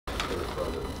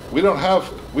we didn't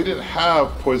have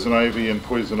poison ivy and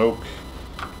poison oak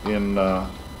in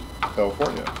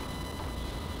California.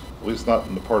 At least not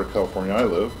in the part of California I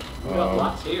lived. We got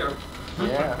lots here.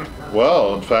 Yeah.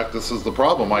 Well, in fact, this is the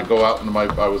problem. I go out into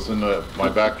I was in my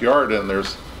backyard, and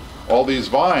there's all these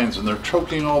vines, and they're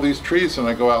choking all these trees, and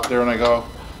I go out there and I go,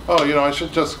 oh, you know, I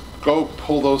should just go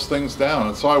pull those things down.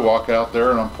 And so I walk out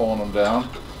there and I'm pulling them down.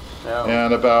 No.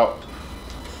 And about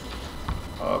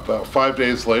 5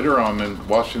 days later, I'm in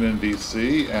Washington,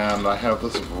 D.C., and I have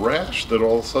this rash that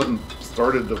all of a sudden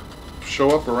started to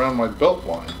show up around my belt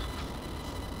line.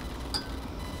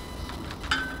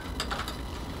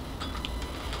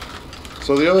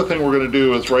 So the other thing we're going to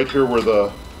do is right here where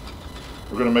we're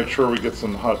going to make sure we get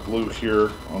some hot glue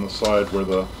here on the side where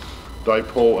the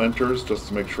dipole enters, just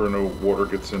to make sure no water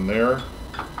gets in there.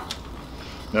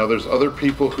 Now there's other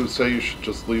people who say you should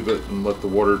just leave it and let the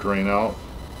water drain out.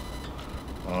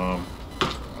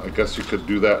 I guess you could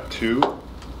do that too,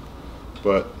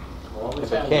 but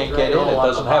if it can't get in, it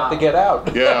doesn't have to get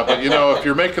out. yeah, but you know, if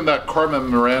you're making that Carmen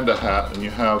Miranda hat and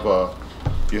you have a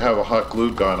hot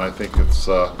glue gun, I think it's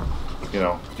you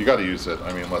know, you got to use it.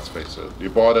 I mean, let's face it. You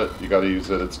bought it, you got to use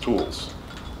it. It's tools.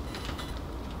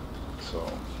 So,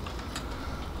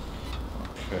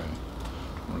 okay,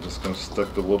 I'm just going to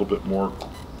stick a little bit more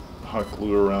hot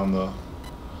glue around the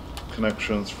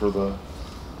connections for that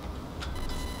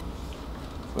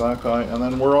guy, and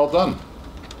then we're all done.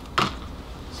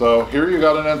 So here you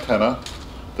got an antenna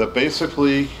that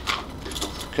basically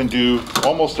can do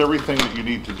almost everything that you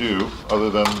need to do, other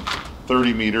than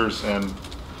 30 meters and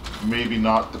maybe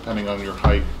not, depending on your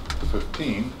height,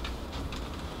 15.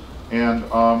 And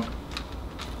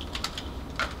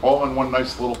all in one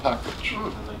nice little package.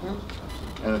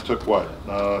 And it took what?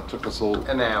 It took us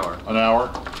An hour. An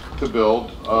hour to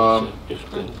build. Just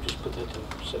put that to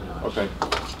 7 hours. Okay.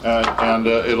 And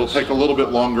it'll take a little bit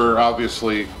longer,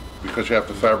 obviously, because you have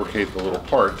to fabricate the little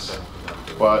parts.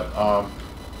 But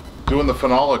doing the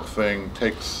phenolic thing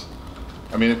takes,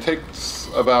 I mean, it takes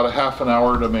about a half an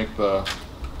hour to make the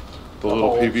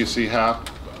little PVC hat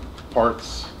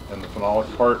parts and the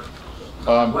phenolic part.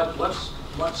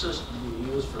 What system do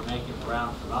you use for making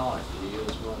brown phenolic? Do you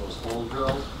use one of those hole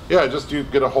drills? Yeah, just you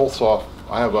get a hole saw.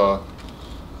 I have a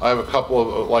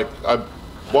couple of, like, I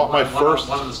bought my first.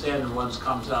 One of the standard ones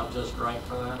comes out just right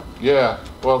for that? Yeah,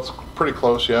 well, it's pretty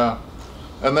close, yeah.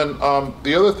 And then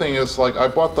the other thing is, like, I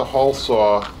bought the hole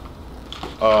saw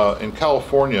in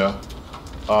California.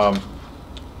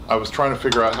 I was trying to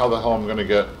figure out how the hell I'm going to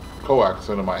get coax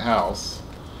into my house,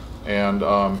 and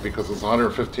because it's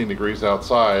 115 degrees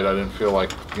outside, I didn't feel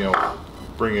like, you know,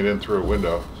 bringing it in through a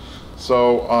window.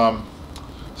 So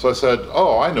so I said,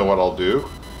 oh, I know what I'll do.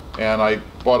 And I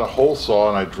bought a hole saw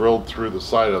and I drilled through the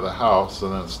side of the house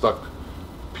and then stuck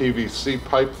PVC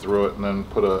pipe through it and then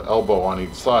put an elbow on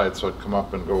each side so it'd come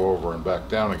up and go over and back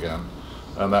down again.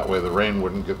 And that way the rain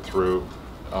wouldn't get through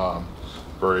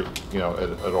very, you know,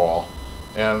 at all.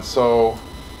 And so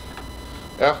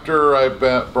after I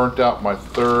burnt out my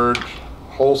third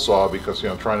hole saw, because, you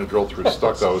know, trying to drill through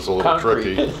stucco is a little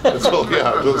tricky. It's a,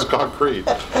 yeah, it was concrete.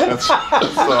 And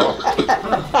so,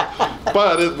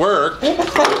 but it worked.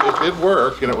 It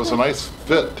worked, and it was a nice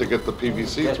fit to get the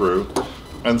PVC through.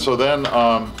 And so then,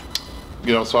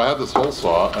 you know, so I had this hole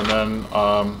saw, and then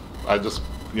I just,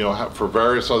 you know, for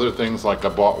various other things, like I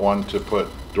bought one to put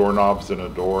doorknobs in a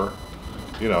door.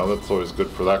 You know, that's always good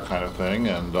for that kind of thing.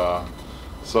 And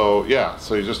so, yeah,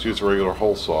 so you just use a regular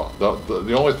hole saw.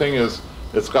 The only thing is,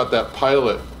 it's got that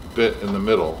pilot bit in the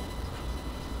middle,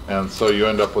 and so you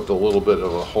end up with a little bit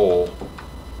of a hole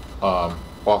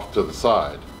off to the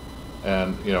side.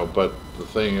 And, you know, but the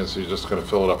thing is, you're just going to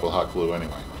fill it up with hot glue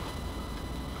anyway.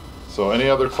 So any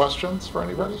other questions for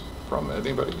anybody? From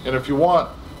anybody? And if you want,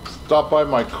 stop by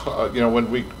my, you know, when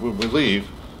we leave,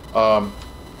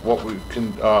 what we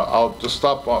can, I'll just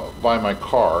stop by my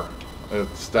car.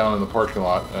 It's down in the parking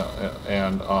lot,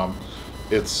 and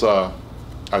it's,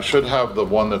 I should have the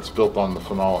one that's built on the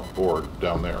phenolic board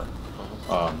down there,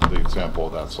 the example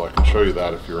of that, so I can show you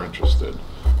that if you're interested.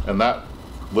 And that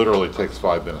literally takes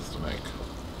 5 minutes to make.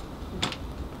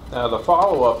 Now the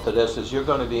follow-up to this is you're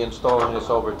going to be installing this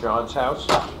over John's house?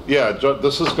 Yeah,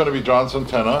 this is going to be John's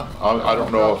antenna. I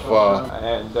don't know if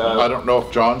I don't know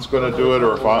if John's going to do it,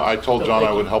 or if I told John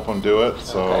I would help him do it.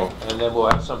 So. Okay. And then we'll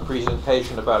have some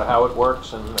presentation about how it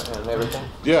works and everything.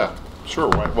 Yeah, sure.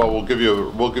 Well, we'll give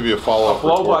you a follow-up.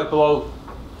 Blow-by-blow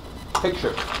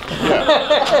picture.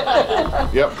 Yeah.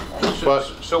 Yep. But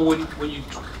so when you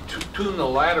tune the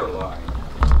ladder line,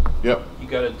 yep, you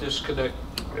got to disconnect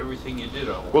everything you did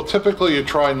on it. Well, typically you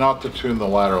try not to tune the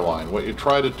ladder line. What you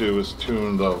try to do is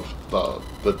tune the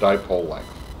dipole length.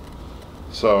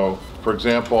 So, for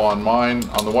example, on mine,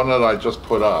 on the one that I just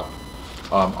put up,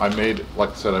 I made,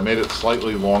 like I said, I made it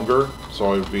slightly longer,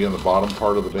 so I would be in the bottom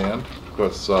part of the band,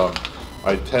 because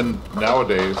I tend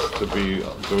nowadays to be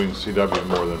doing CW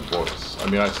more than voice. I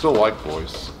mean, I still like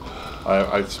voice.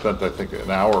 I spent, I think, an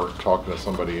hour talking to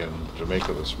somebody in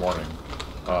Jamaica this morning.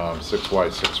 6Y,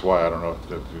 6Y, I don't know,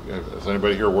 does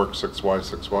anybody here work 6Y,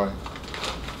 6Y?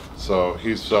 So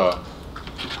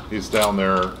he's down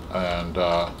there, and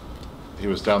he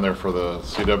was down there for the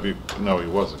CW, no he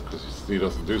wasn't, because he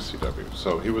doesn't do CW.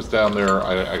 So he was down there,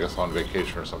 I guess on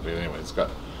vacation or something. Anyway,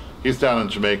 he's down in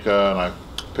Jamaica, and I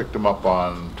picked him up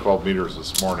on 12 meters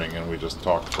this morning, and we just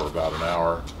talked for about an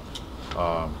hour.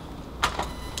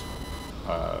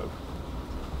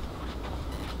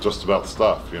 Just about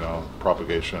stuff, you know,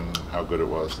 propagation, how good it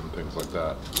was, and things like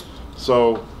that.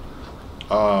 So,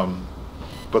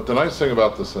 but the nice thing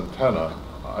about this antenna,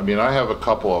 I mean, I have a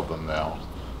couple of them now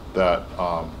that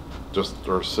just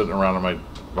are sitting around in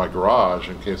my garage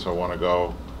in case I want to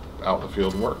go out in the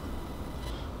field and work.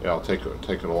 Yeah, I'll take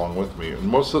it along with me. And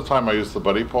most of the time I use the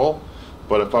buddy pole,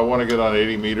 but if I want to get on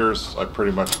 80 meters, I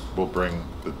pretty much will bring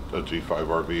a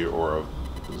G5RV or a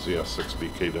ZS6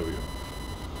 BKW.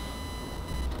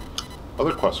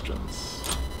 Other questions?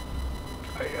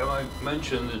 I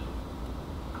mentioned that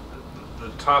the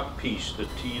top piece, the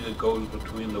T that goes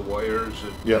between the wires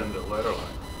and the ladder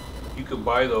line. You can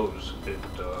buy those at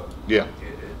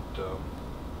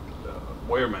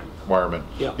Wireman. Wireman.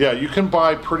 Yeah. Yeah, you can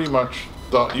buy pretty much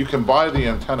you can buy the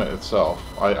antenna itself.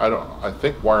 I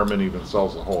think Wireman even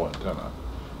sells the whole antenna.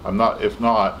 If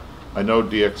not, I know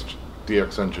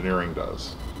DX Engineering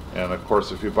does. And of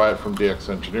course, if you buy it from DX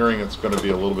Engineering, it's going to be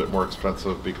a little bit more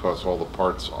expensive because all the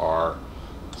parts are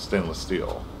stainless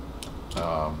steel.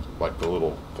 Like the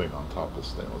little thing on top is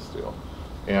stainless steel.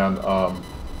 And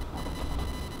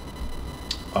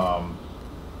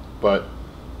but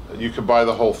you can buy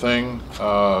the whole thing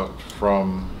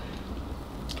from,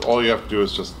 all you have to do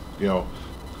is just, you know,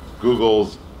 Google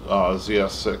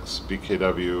ZS6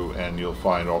 BKW, and you'll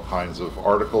find all kinds of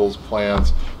articles,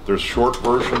 plans. There's short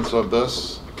versions of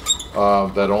this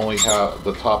that only have,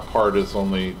 the top part is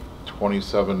only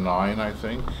 27.9, I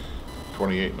think,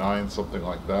 28.9, something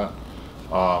like that.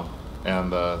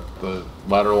 And the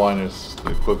ladder line is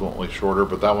equivalently shorter,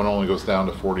 but that one only goes down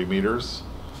to 40 meters.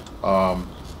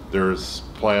 There's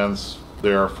plans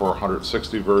there for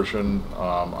 160 version,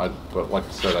 but like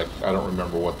I said, I don't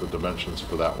remember what the dimensions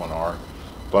for that one are.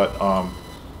 But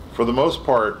for the most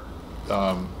part,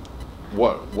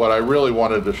 what I really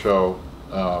wanted to show,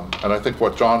 and I think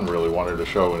what John really wanted to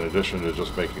show in addition to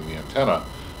just making the antenna,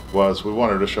 was we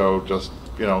wanted to show just,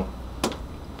 you know,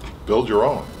 build your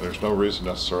own. There's no reason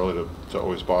necessarily to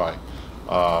always buy.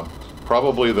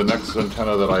 Probably the next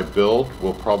antenna that I build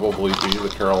will probably be the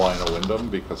Carolina Windham,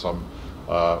 because I'm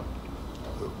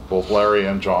both Larry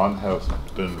and John have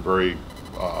been very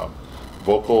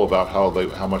vocal about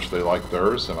how much they like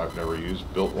theirs, and I've never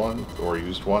built one,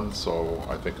 so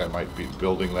I think I might be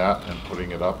building that and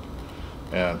putting it up,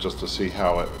 and just to see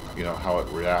how it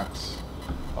reacts.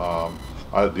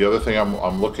 The other thing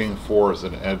I'm looking for is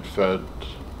an end-fed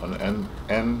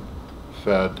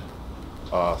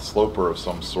sloper of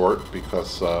some sort,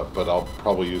 because but I'll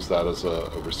probably use that as a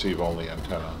receive-only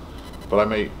antenna. But I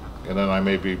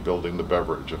may be building the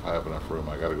beverage if I have enough room.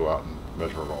 I got to go out and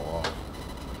measure it all off.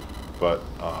 But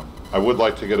I would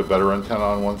like to get a better antenna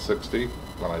on 160.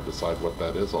 When I decide what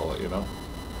that is, I'll let you know.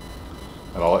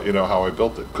 And I'll let you know how I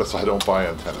built it, because I don't buy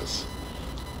antennas.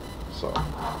 So,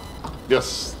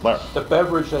 yes, Larry. The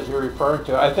beverage that you're referring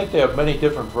to, I think they have many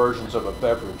different versions of a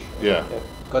beverage. Yeah.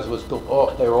 Because it was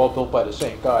built, they were all built by the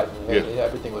same guy. Yeah.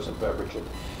 Everything was a beverage.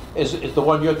 Is the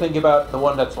one you're thinking about the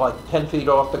one that's like 10 feet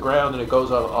off the ground and it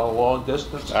goes on a long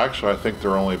distance? Actually, I think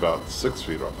they're only about 6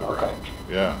 feet off the ground.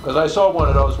 Yeah. Because I saw one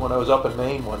of those when I was up in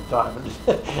Maine one time, and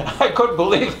I couldn't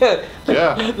believe that,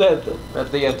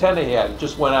 that the antenna he had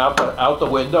just went out the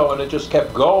window, and it just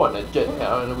kept going. And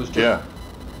it was just... Yeah.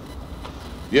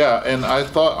 Yeah, and I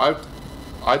thought,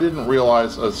 I didn't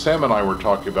realize, Sam and I were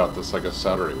talking about this, I guess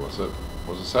Saturday, was it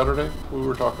Saturday we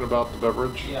were talking about the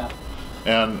beverage? Yeah.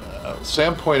 And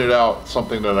Sam pointed out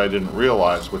something that I didn't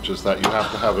realize, which is that you have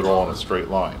to have it all in a straight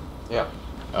line. Yeah.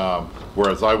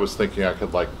 Whereas I was thinking I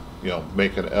could, like, you know,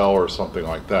 make an L or something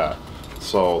like that.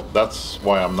 So that's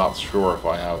why I'm not sure if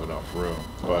I have enough room,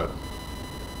 but...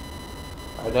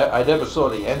 I never saw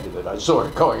the end of it. I saw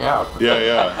it going out.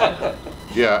 Yeah.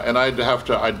 Yeah, and I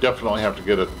definitely have to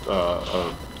get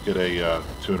a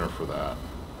tuner for that.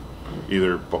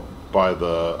 Either by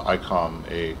the ICOM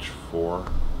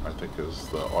AH4, I think is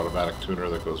the automatic tuner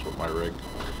that goes with my rig.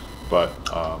 But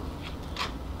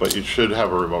but you should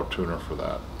have a remote tuner for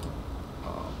that.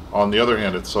 On the other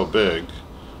hand, it's so big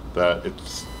that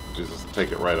it's just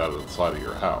take it right out of the side of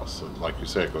your house. And like you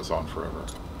say, it goes on forever.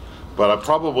 But I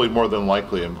probably, more than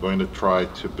likely, am going to try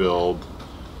to build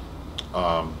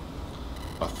a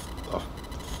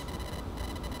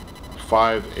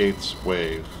 5/8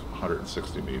 wave,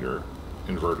 160 meter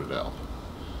inverted L.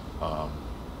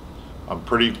 I'm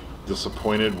pretty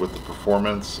disappointed with the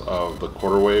performance of the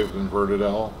quarter wave inverted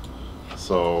L.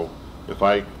 So if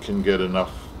I can get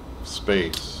enough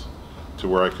space to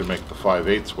where I can make the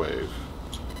 5/8 wave,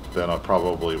 then I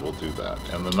probably will do that.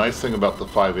 And the nice thing about the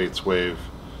 5/8 wave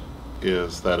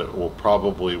is that it will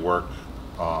probably work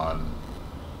on,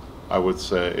 I would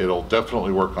say it'll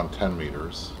definitely work on 10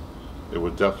 meters. It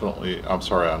would definitely, I'm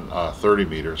sorry, on 30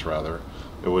 meters rather.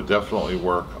 It would definitely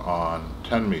work on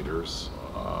 10 meters,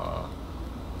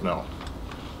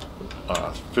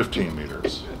 15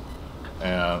 meters.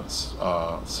 And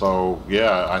so,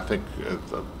 yeah, I think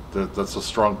that's a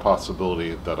strong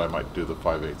possibility that I might do the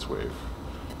 5/8 wave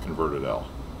inverted L.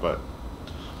 But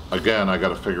again, I got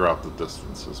to figure out the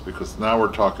distances because now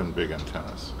we're talking big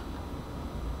antennas.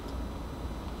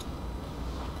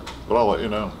 But I'll let you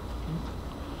know.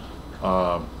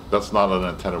 That's not an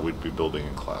antenna we'd be building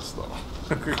in class, though.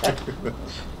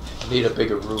 Need a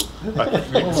bigger roof. I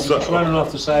think so. It's running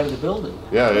off the side of the building.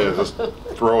 Yeah, just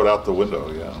throw it out the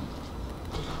window, yeah.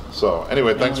 So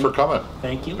anyway, thanks for coming.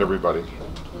 Thank you. Everybody.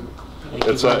 Thank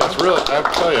you It's very it's much. really, I have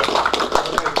to tell you.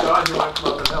 John, you want to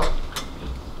come up and help?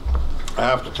 I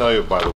have to tell you, by the way.